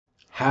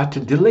How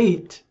to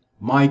delete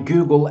my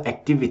Google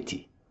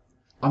activity.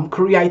 I'm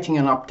creating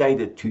an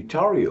updated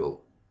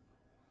tutorial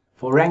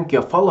for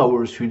RankYa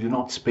followers who do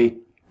not speak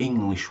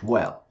English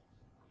well.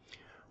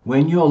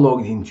 When you're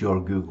logged into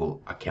your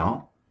Google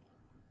account,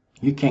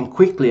 you can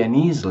quickly and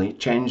easily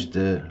change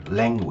the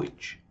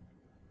language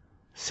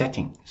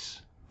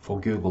settings for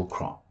Google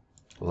Chrome,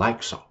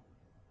 like so.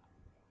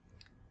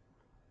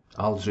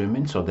 I'll zoom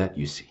in so that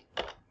you see.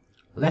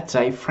 Let's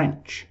say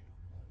French.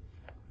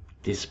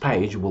 This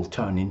page will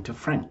turn into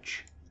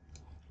French.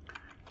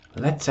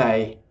 Let's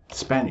say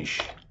Spanish.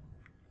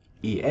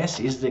 ES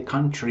is the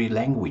country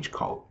language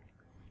code.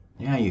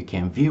 Now you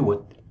can view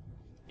it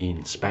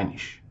in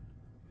Spanish.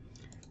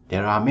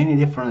 There are many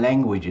different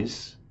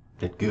languages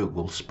that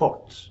Google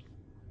supports.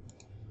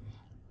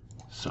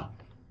 So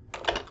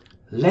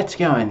let's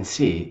go and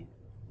see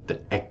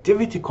the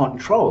activity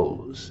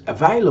controls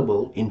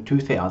available in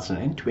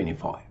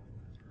 2025.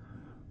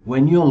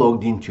 When you're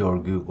logged into your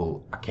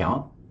Google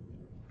account,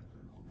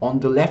 on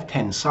the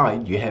left-hand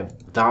side, you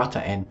have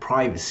data and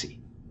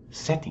privacy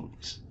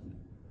settings.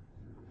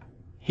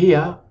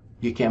 Here,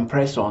 you can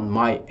press on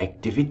My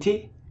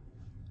Activity,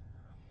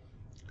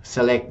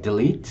 select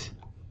Delete,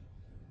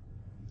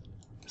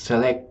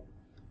 select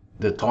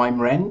the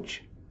time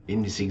range.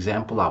 In this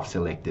example, I've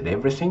selected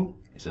everything.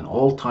 It's in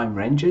all time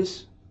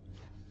ranges.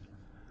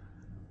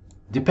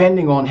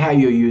 Depending on how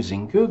you're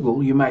using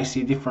Google, you may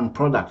see different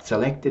products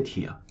selected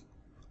here.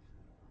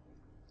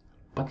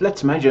 But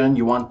let's imagine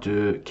you want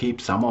to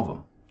keep some of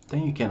them.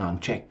 Then you can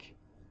uncheck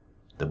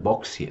the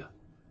box here.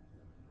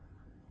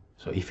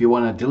 So if you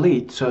want to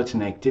delete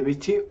certain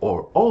activity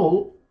or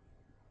all,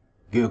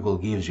 Google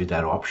gives you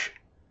that option.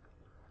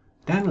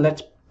 Then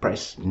let's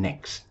press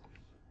Next.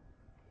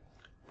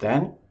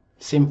 Then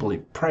simply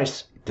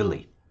press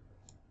Delete.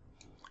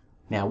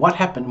 Now what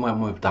happened when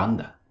we've done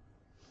that?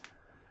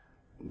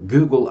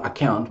 Google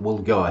account will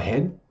go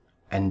ahead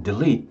and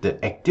delete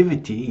the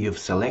activity you've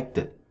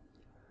selected.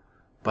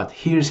 But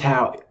here's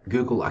how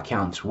Google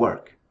accounts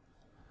work.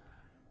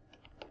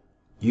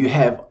 You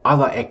have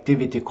other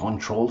activity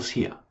controls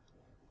here.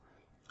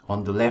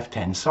 On the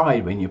left-hand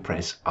side, when you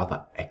press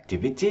Other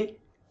Activity,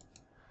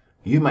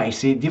 you may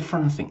see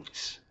different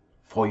things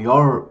for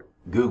your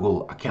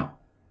Google account.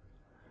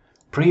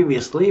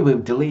 Previously,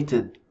 we've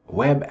deleted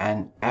web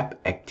and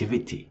app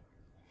activity.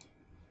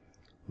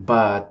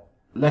 But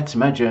let's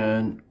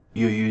imagine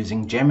you're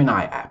using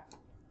Gemini app.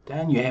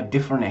 Then you have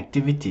different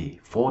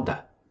activity for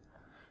that.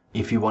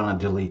 If you want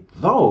to delete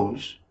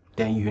those,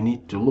 then you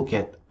need to look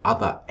at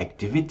other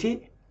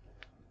activity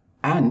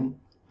and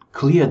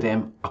clear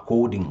them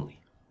accordingly.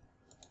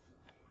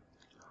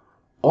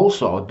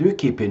 Also, do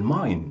keep in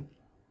mind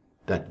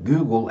that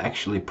Google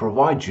actually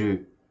provides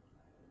you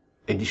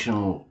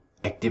additional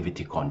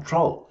activity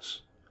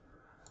controls.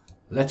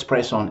 Let's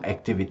press on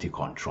Activity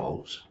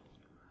Controls.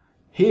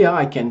 Here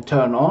I can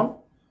turn on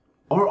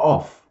or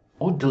off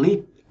or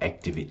delete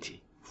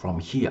activity from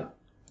here,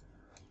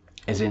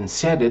 as in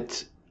set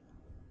it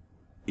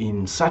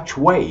in such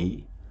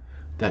way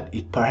that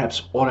it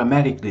perhaps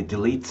automatically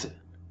deletes it.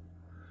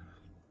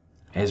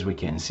 As we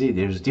can see,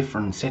 there's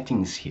different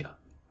settings here.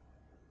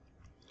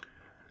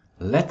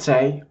 Let's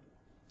say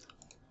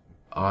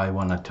I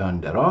want to turn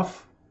that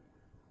off.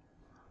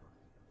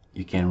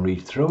 You can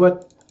read through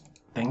it.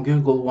 Then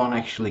Google won't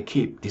actually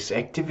keep this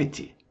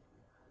activity.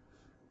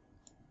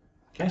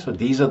 Okay, so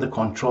these are the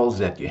controls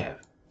that you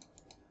have.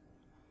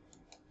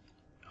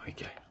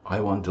 Okay, I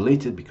won't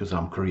delete it because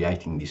I'm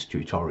creating this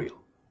tutorial.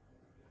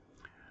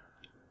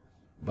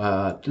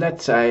 But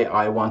let's say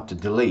I want to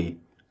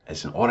delete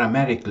as an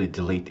automatically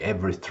delete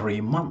every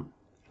 3 months.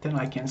 Then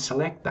I can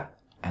select that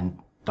and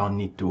don't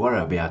need to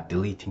worry about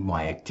deleting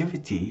my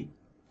activity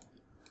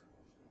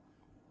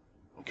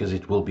because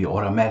it will be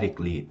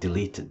automatically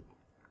deleted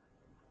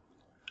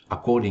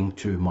according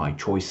to my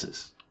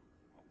choices,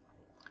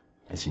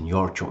 as in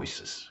your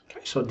choices.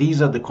 Okay, so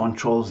these are the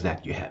controls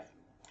that you have.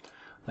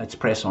 Let's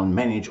press on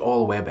Manage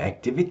All Web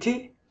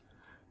Activity.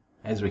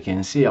 As we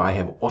can see, I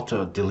have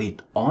Auto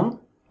Delete on,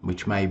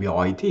 which may be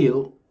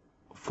ideal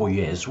for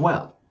you as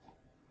well.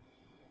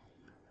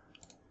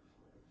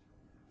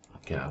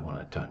 Okay, I want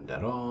to turn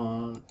that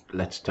on.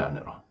 Let's turn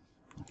it on.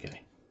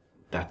 Okay,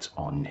 that's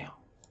on now.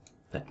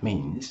 That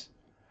means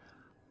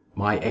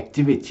my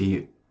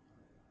activity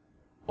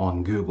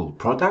on Google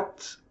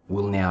products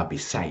will now be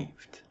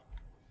saved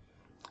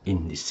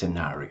in this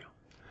scenario.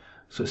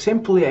 So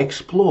simply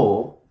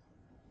explore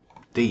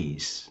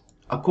these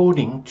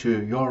according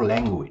to your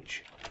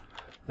language.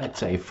 Let's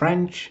say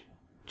French,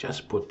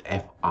 just put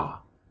FR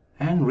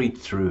and read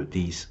through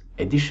these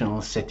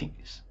additional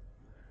settings,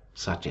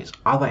 such as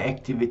other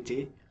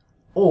activity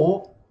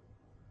or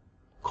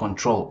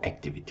control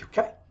activity.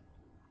 Okay.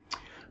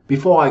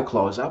 Before I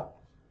close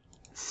up,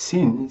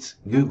 since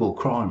Google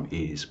Chrome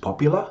is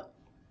popular,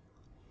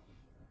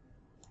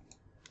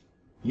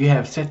 you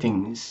have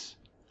settings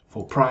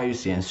for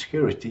privacy and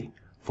security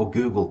for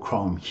Google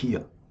Chrome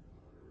here.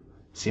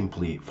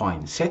 Simply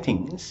find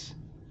Settings,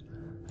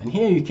 and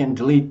here you can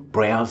delete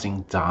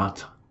browsing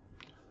data.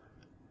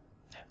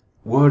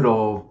 word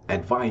of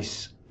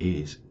advice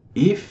is,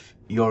 if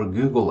your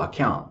Google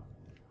account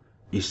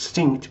is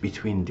synced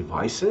between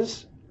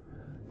devices,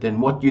 then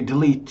what you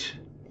delete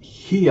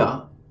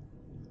here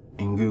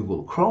in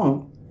Google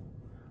Chrome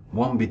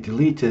won't be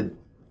deleted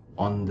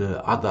on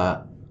the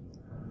other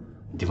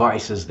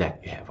devices that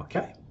you have,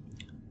 okay?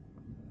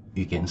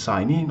 You can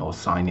sign in or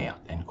sign out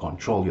and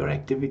control your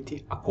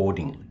activity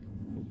accordingly.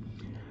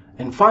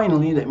 And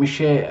finally, let me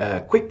share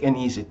a quick and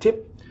easy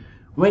tip.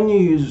 When you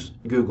use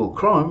Google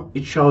Chrome,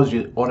 it shows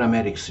you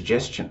automatic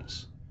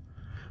suggestions.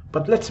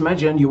 But let's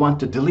imagine you want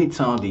to delete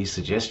some of these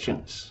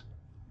suggestions.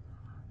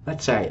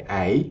 Let's say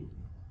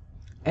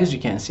as you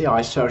can see,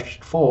 I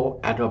searched for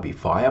Adobe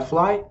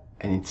Firefly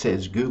and it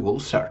says Google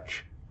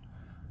search.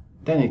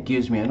 Then it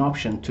gives me an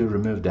option to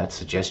remove that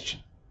suggestion.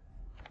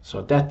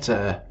 So that's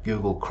a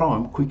Google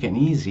Chrome quick and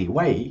easy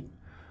way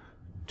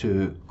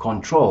to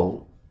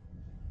control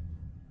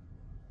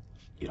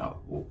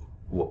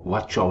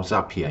what shows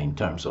up here in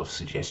terms of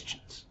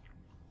suggestions.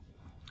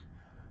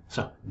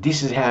 So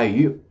this is how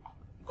you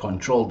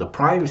control the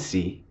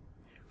privacy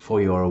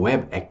for your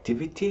web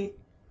activity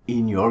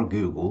in your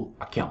Google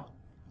account.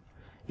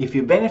 If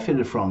you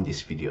benefited from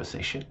this video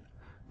session,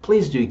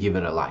 please do give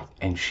it a like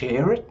and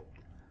share it,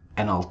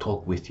 and I'll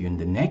talk with you in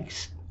the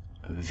next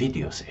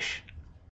video session.